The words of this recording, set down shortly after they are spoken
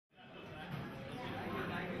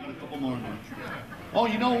couple more. Oh,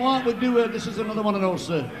 you know what? We'll do. This is another one of those.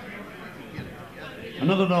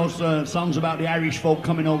 Another of those songs about the Irish folk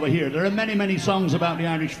coming over here. There are many, many songs about the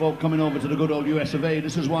Irish folk coming over to the good old US of A.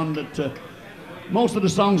 This is one that most of the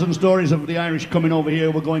songs and stories of the Irish coming over here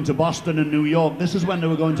were going to Boston and New York. This is when they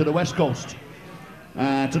were going to the West Coast.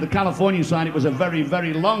 To the California side, it was a very,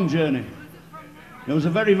 very long journey. It was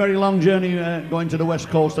a very, very long journey going to the West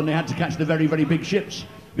Coast, and they had to catch the very, very big ships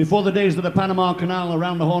before the days of the Panama Canal,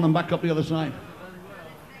 around the Horn and back up the other side.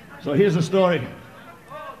 So here's the story.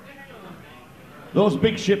 Those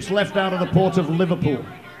big ships left out of the port of Liverpool.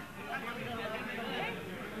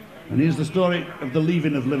 And here's the story of the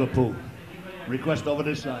leaving of Liverpool. Request over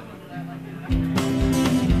this side.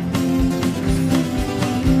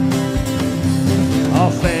 Oh,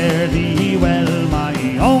 fare thee well,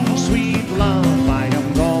 my own sweet love, I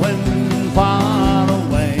am going far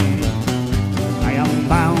away. I am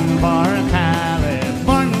bound for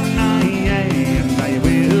California, and I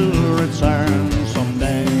will return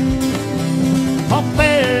someday. Oh,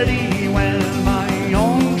 fare thee well, my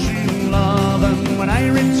own true love, and when I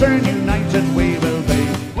return united we will be.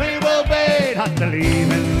 Not the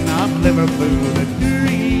leaving of Liverpool that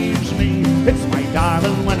grieves me. It's my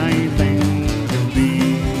darling when I think of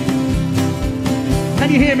thee.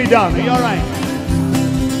 Can you hear me, Don? Are you all right?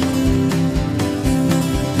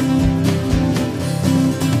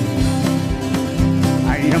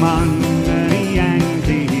 I am on a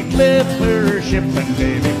Yankee clipper ship, and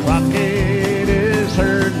Davy Crockett is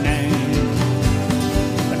her name.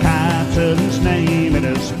 The captain's name it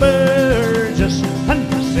is Burgess,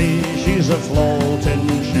 and I say she's a floating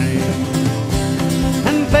shame.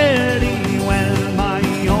 And fare thee well, my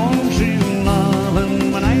own true love,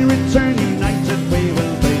 and when I return united we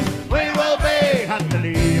will be. At the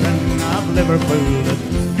leaving of Liverpool that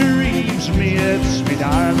grieves me. It's me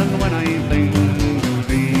darling when I think of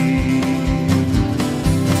thee.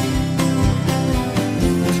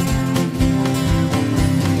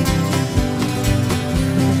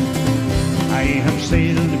 I have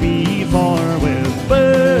sailed before with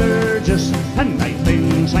Burgess, and I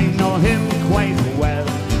think I know him quite well.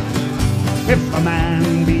 If a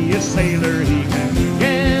man be a sailor, he can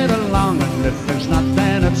get along, and if there's not,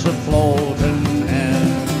 then it's a floating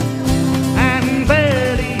hell. And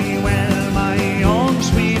fare thee well, my own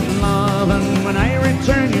sweet love, and when I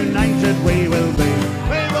return united we will be.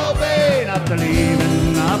 Not the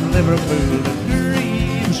leaving of Liverpool that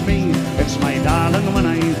grieves me. It's my darling when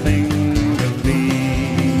I think of thee.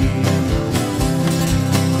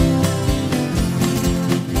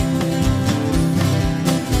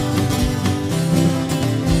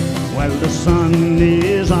 Well, the sun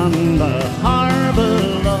is on the harbour,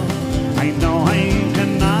 love. I know I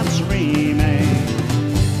cannot remain.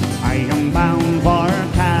 I am bound for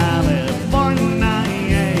California,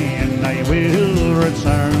 and I will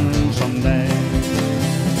return someday.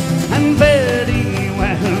 And fare thee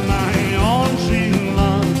well, my own sweet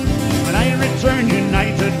love, when I return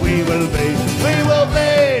united we will be.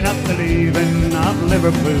 Not the leaving of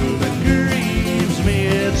Liverpool that grieves me.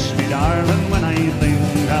 It's me darling when I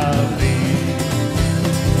think of thee.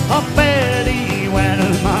 Oh, fare thee well,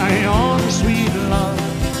 my own sweet love,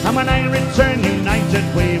 and when I return united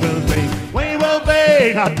we will be.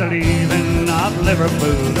 Not the leaving of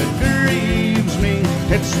Liverpool that grieves me.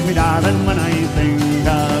 It's me darling when I think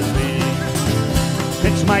of thee.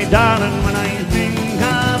 It's my darling when I think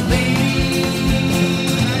of thee.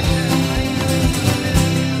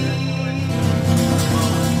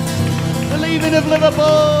 The leaving of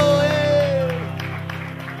Liverpool.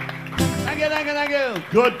 Thank you, thank you, thank you.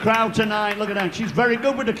 Good crowd tonight. Look at that. She's very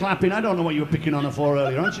good with the clapping. I don't know what you were picking on her for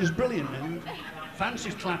earlier on. She's brilliant, man.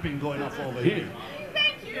 Fancy clapping going off over here.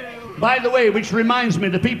 By the way, which reminds me,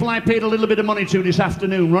 the people I paid a little bit of money to this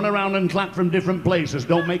afternoon run around and clap from different places.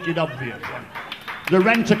 Don't make it obvious. The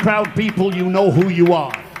rent-a-crowd people, you know who you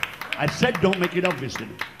are. I said don't make it obvious,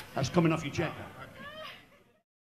 didn't I? That's coming off your check.